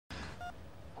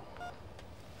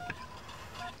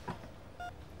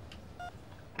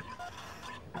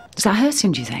Was that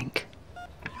hurting, do you think?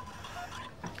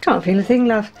 Can't feel a thing,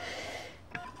 love.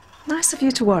 Nice of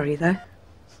you to worry, though.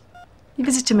 You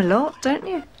visit him a lot, don't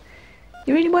you?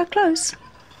 You really were close.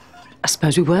 I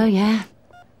suppose we were, yeah.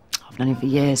 I've known him for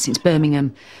years, since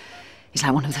Birmingham. He's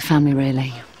like one of the family,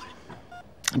 really.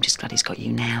 I'm just glad he's got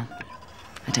you now.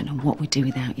 I don't know what we'd do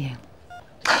without you.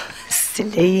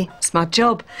 Silly. It's my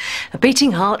job. A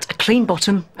beating heart, a clean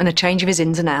bottom, and a change of his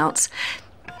ins and outs.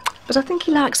 But I think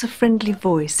he likes a friendly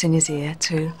voice in his ear,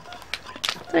 too.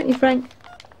 Don't you, Frank?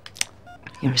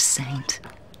 You're a saint.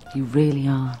 You really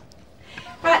are.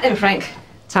 Right then, Frank.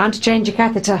 Time to change your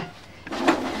catheter.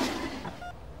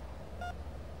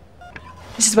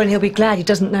 This is when he'll be glad he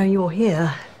doesn't know you're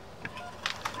here.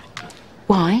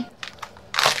 Why?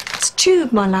 It's a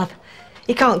tube, my love.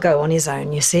 He can't go on his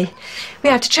own, you see. We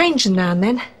have to change them now and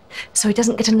then, so he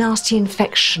doesn't get a nasty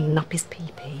infection up his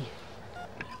pee-pee.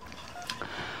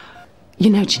 You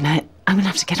know, Jeanette, I'm going to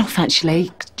have to get off,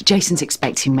 actually. Jason's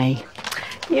expecting me.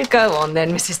 You go on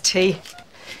then, Mrs. T.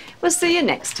 We'll see you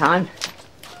next time.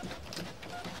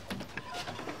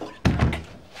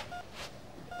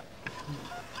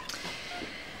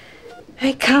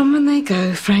 They come and they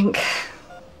go, Frank.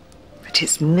 But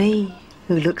it's me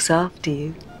who looks after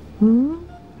you.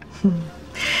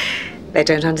 They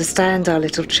don't understand our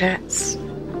little chats.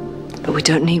 But we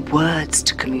don't need words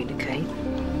to communicate.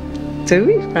 Do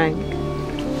we, Frank?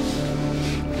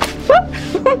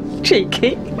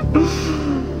 Cheeky.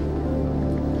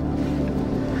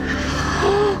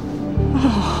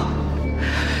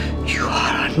 Oh, you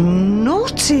are a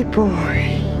naughty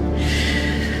boy.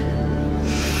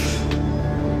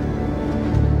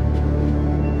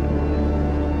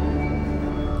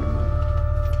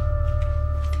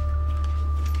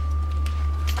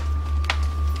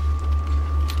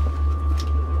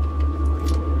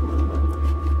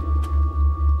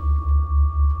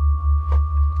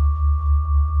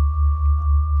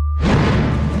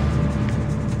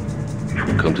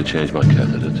 Come to change my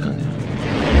catheter, Tanya.